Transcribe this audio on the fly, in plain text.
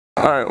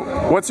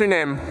Alright, what's your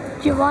name?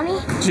 Giovanni.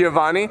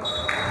 Giovanni?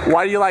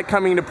 Why do you like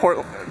coming to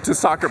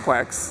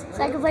SoccerPlex?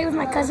 So I can play with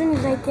my cousin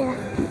who's right there.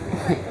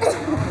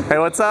 Hey,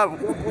 what's up?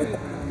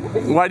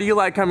 Why do you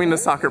like coming to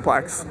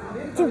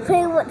SoccerPlex? To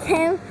play with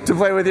him. To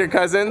play with your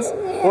cousins?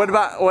 Yeah.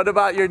 What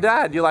about your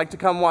dad? You like to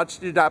come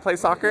watch your dad play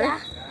soccer? Yeah.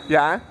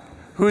 Yeah?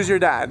 Who's your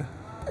dad?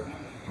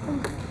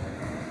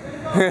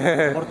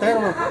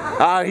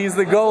 Portero. He's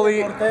the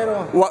goalie.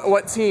 Portero.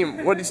 What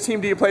team? What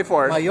team do you play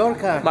for?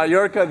 Mallorca.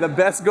 Mallorca, the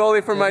best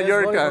goalie for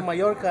Mallorca.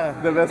 Mallorca.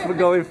 The best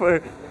goalie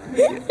for.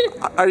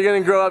 Are you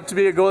gonna grow up to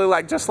be a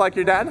goalie just like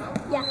your dad?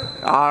 Yeah.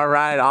 All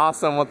right,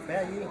 awesome. Well,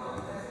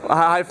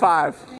 high five.